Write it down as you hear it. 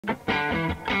Hey,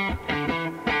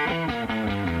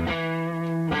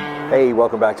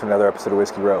 welcome back to another episode of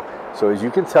Whiskey Row. So as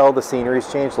you can tell, the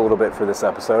scenery's changed a little bit for this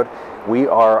episode. We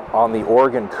are on the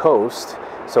Oregon coast.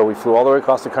 So we flew all the way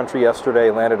across the country yesterday,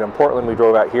 landed in Portland, we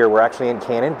drove out here. We're actually in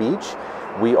Cannon Beach.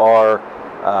 We are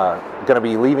going to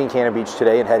be leaving Cannon Beach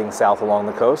today and heading south along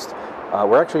the coast.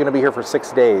 We're actually going to be here for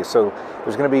 6 days. So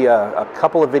there's going to be a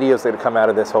couple of videos that come out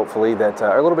of this, hopefully, that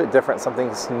are a little bit different,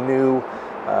 something's new,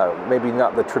 maybe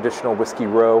not the traditional Whiskey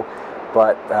Row.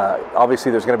 But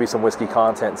obviously there's going to be some whiskey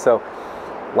content. So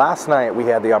last night we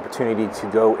had the opportunity to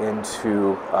go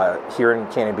into, here in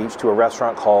Cannon Beach, to a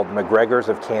restaurant called McGregor's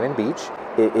of Cannon Beach.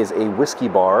 It is a whiskey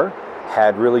bar,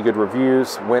 had really good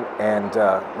reviews, went and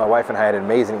my wife and I had an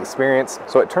amazing experience.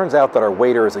 So it turns out that our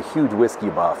waiter is a huge whiskey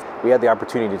buff. We had the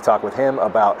opportunity to talk with him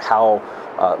about how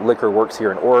liquor works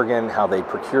here in Oregon, how they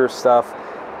procure stuff,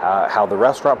 how the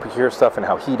restaurant procures stuff, and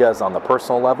how he does on the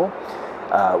personal level.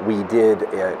 We did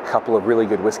a couple of really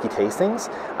good whiskey tastings.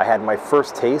 I had my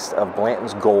first taste of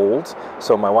Blanton's Gold.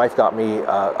 So my wife got me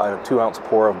a 2-ounce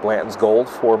pour of Blanton's Gold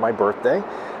for my birthday,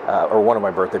 or one of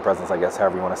my birthday presents, I guess,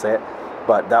 however you want to say it.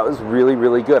 But that was really,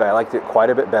 really good. I liked it quite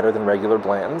a bit better than regular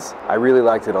Blanton's. I really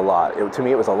liked it a lot. To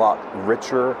me, it was a lot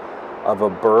richer of a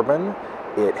bourbon.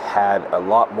 It had a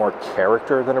lot more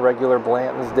character than a regular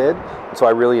Blanton's did. And so I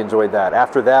really enjoyed that.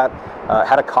 After that,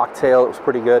 had a cocktail. It was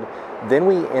pretty good. Then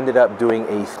we ended up doing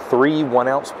 3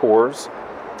 1-ounce pours.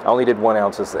 I only did 1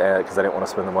 ounce because I didn't want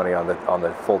to spend the money on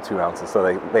the full 2 ounces.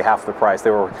 So they halved the price.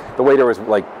 The waiter was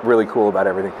like really cool about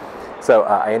everything. So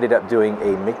I ended up doing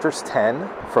a Michter's 10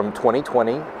 from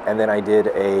 2020, and then I did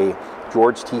a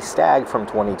George T Stagg from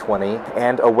 2020,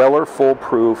 and a Weller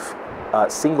Foolproof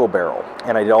single barrel,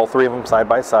 and I did all 3 of them side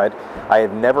by side. I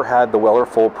have never had the Weller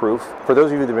Foolproof. For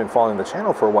those of you that have been following the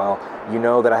channel for a while, you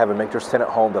know that I have a Michter's 10 at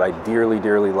home that I dearly,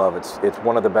 dearly love. It's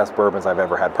one of the best bourbons I've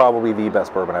ever had, probably the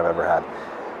best bourbon I've ever had.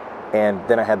 And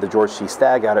then I had the George T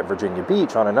Stagg out at Virginia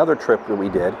Beach on another trip that we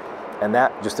did, and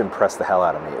that just impressed the hell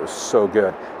out of me. It was so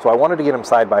good. So I wanted to get them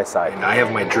side by side. And I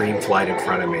have my dream flight in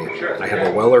front of me. I have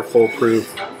a Weller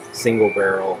Foolproof single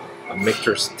barrel, a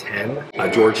Michter's 10, a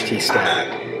George T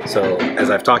Stagg. So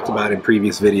as I've talked about in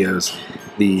previous videos,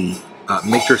 the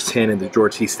Michter's 10 and the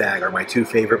George T Stagg are my 2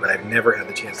 favorite, but I've never had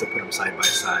the chance to put them side by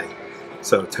side.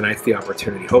 So tonight's the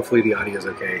opportunity. Hopefully the audio's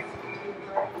okay.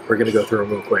 We're gonna go through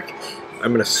them real quick.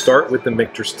 I'm gonna start with the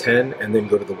Michter's 10 and then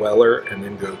go to the Weller and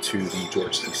then go to the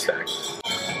George T Stagg.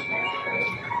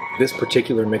 This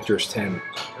particular Michter's 10,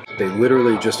 they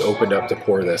literally just opened up to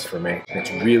pour this for me.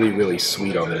 It's really, really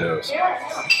sweet on the nose.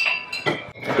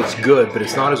 It's good, but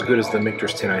it's not as good as the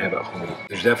Michter's 10 I have at home.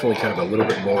 There's definitely kind of a little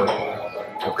bit more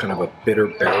of kind of a bitter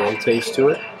barrel taste to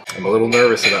it. I'm a little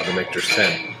nervous about the Michter's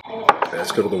 10.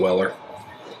 Let's go to the Weller.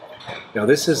 Now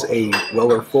this is a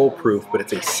Weller Foolproof, but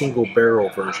it's a single barrel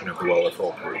version of the Weller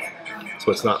Foolproof.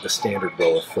 So it's not the standard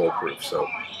Weller Foolproof. So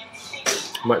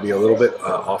it might be a little bit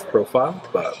off profile,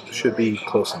 but should be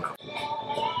close enough.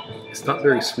 It's not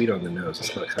very sweet on the nose. It's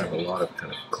got kind of a lot of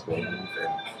kind of clove and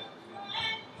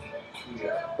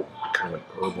kind of an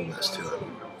herbalness to it.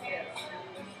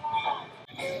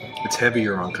 It's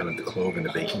heavier on kind of the clove and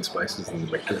the baking spices than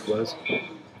the Michter's was. A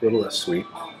little less sweet.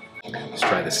 Let's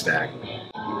try the Stagg.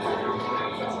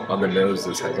 On the nose,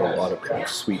 this has a lot of kind of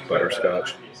sweet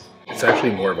butterscotch. It's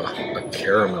actually more of a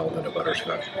caramel than a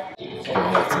butterscotch.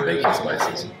 Lots of baking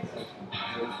spices.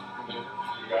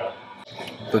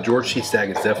 The George T Stagg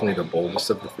is definitely the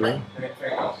boldest of the 3.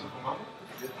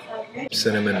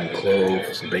 Cinnamon and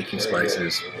clove, some baking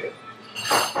spices.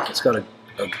 It's got a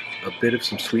bit of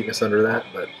some sweetness under that,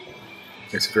 but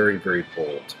it's very, very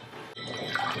bold.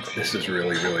 This is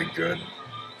really, really good.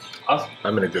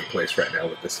 I'm in a good place right now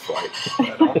with this flight.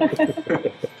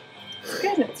 It's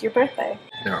good, it's your birthday.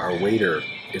 Now our waiter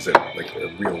is a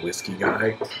real whiskey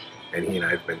guy, and he and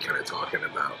I have been kind of talking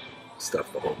about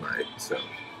stuff the whole night, so.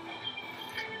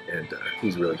 And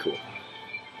he's really cool.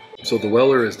 So the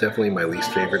Weller is definitely my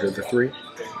least favorite of the 3.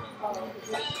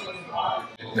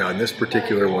 Now in this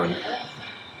particular one,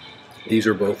 these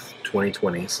are both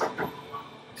 2020s.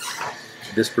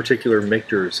 This particular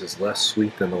Michter's is less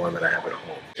sweet than the one that I have at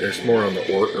home. There's more on the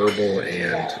herbal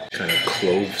and kind of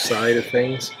clove side of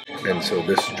things. And so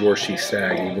this George T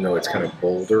Stagg, even though it's kind of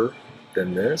bolder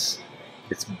than this,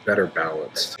 it's better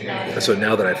balanced. And so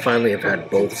now that I finally have had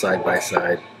both side by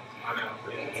side,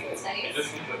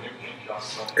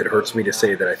 it hurts me to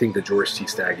say that I think the George T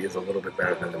Stagg is a little bit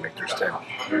better than the Michter's 10.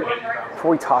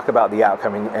 Before we talk about the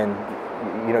outcome, and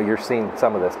you know, you're seeing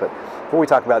some of this, but before we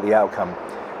talk about the outcome,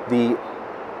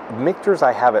 Michter's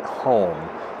I have at home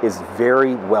is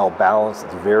very well balanced.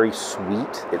 It's very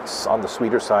sweet. It's on the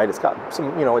sweeter side. It's got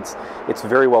some, you know, it's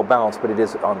very well balanced, but it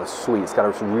is on the sweet. It's got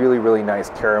a really, really nice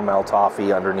caramel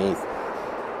toffee underneath.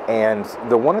 And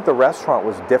the one at the restaurant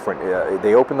was different.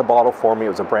 They opened the bottle for me. It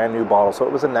was a brand new bottle, so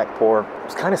it was a neck pour. It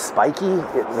was kind of spiky.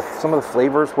 Some of the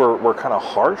flavors were kind of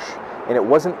harsh, and it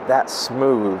wasn't that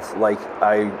smooth like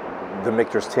the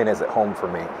Michter's tin is at home for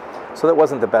me. So that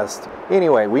wasn't the best.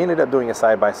 Anyway, we ended up doing a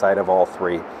side-by-side of all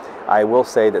three. I will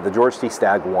say that the George T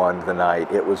Stagg won the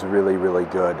night. It was really, really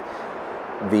good.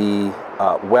 The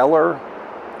Weller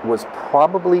was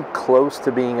probably close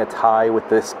to being a tie with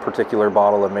this particular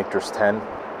bottle of Michter's 10.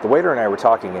 The waiter and I were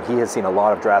talking, and he has seen a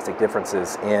lot of drastic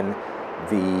differences in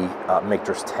the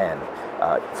Michter's 10.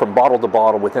 From bottle to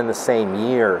bottle within the same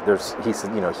year,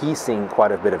 he's seen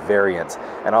quite a bit of variance.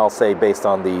 And I'll say, based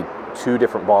on the 2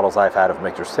 different bottles I've had of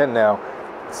Michter's 10 now,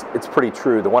 it's pretty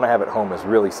true. The one I have at home is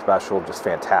really special, just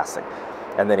fantastic.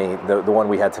 And then the one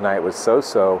we had tonight was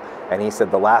so-so, and he said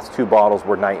the last 2 bottles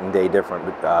were night and day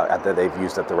different that they've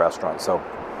used at the restaurant. So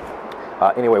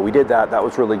anyway, we did that. That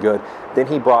was really good. Then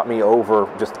he brought me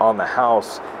over just on the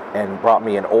house and brought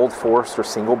me an Old Forester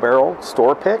single barrel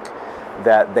store pick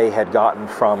that they had gotten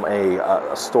from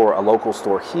a local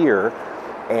store here,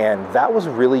 and that was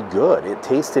really good. It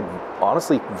tasted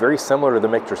honestly very similar to the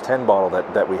Michter's 10 bottle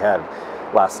that we had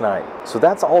last night. So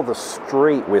that's all the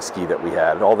straight whiskey that we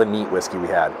had, all the neat whiskey we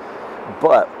had.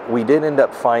 But we did end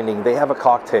up finding they have a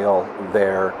cocktail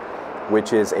there,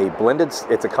 which is a blended,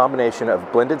 it's a combination of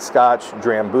blended Scotch,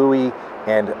 Drambuie,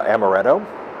 and Amaretto.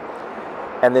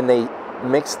 And then they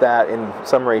mix that in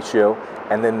some ratio,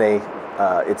 and then they,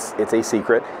 it's a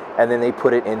secret, and then they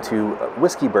put it into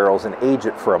whiskey barrels and age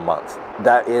it for a month.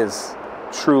 That is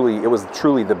truly, it was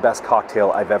truly the best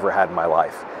cocktail I've ever had in my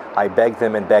life. I begged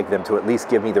them to at least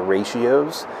give me the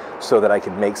ratios so that I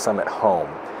could make some at home.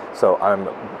 So I'm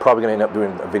probably going to end up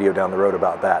doing a video down the road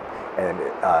about that and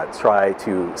try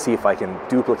to see if I can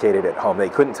duplicate it at home. They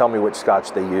couldn't tell me which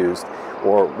Scotch they used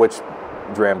or which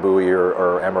Drambuie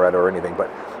or Amaretto or anything, but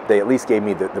they at least gave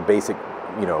me the basic,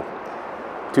 you know,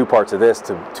 2 parts of this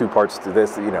to 2 parts to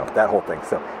this, you know, that whole thing.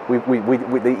 So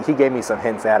he gave me some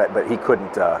hints at it, but he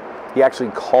couldn't. He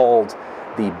actually called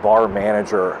the bar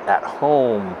manager at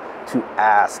home to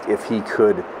ask if he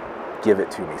could give it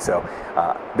to me. So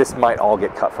this might all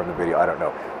get cut from the video, I don't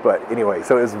know. But anyway,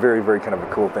 so it was very, very kind of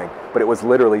a cool thing. But it was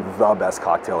literally the best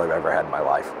cocktail I've ever had in my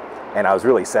life. And I was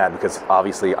really sad because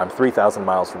obviously I'm 3,000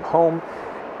 miles from home,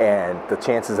 and the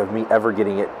chances of me ever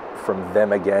getting it from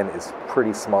them again is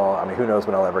pretty small. I mean, who knows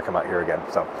when I'll ever come out here again.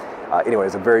 So anyway, it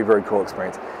was a very, very cool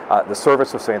experience. The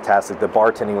service was fantastic. The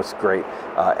bartending was great.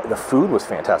 The food was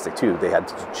fantastic too. They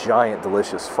had giant,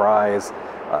 delicious fries,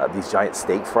 these giant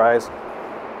steak fries.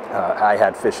 I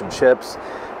had fish and chips,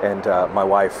 and my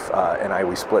wife and I,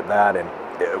 we split that, and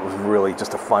it was really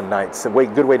just a fun night. It's a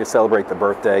good way to celebrate the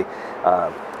birthday.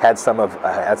 Had some of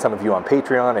you on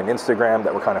Patreon and Instagram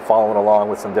that were kind of following along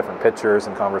with some different pictures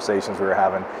and conversations we were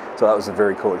having. So that was a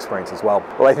very cool experience as well.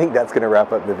 Well, I think that's going to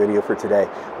wrap up the video for today.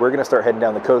 We're going to start heading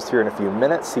down the coast here in a few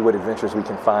minutes, see what adventures we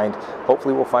can find.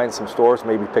 Hopefully we'll find some stores,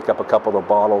 maybe pick up a couple of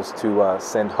bottles to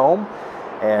send home.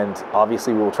 And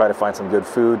obviously we will try to find some good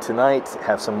food tonight,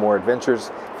 have some more adventures.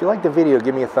 If you like the video,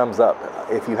 give me a thumbs up.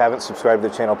 If you haven't subscribed to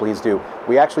the channel, please do.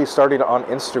 We actually started on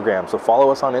Instagram, so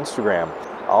follow us on Instagram.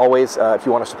 Always, if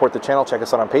you want to support the channel, check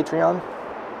us out on Patreon.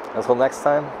 Until next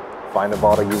time, find a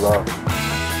bottle you love.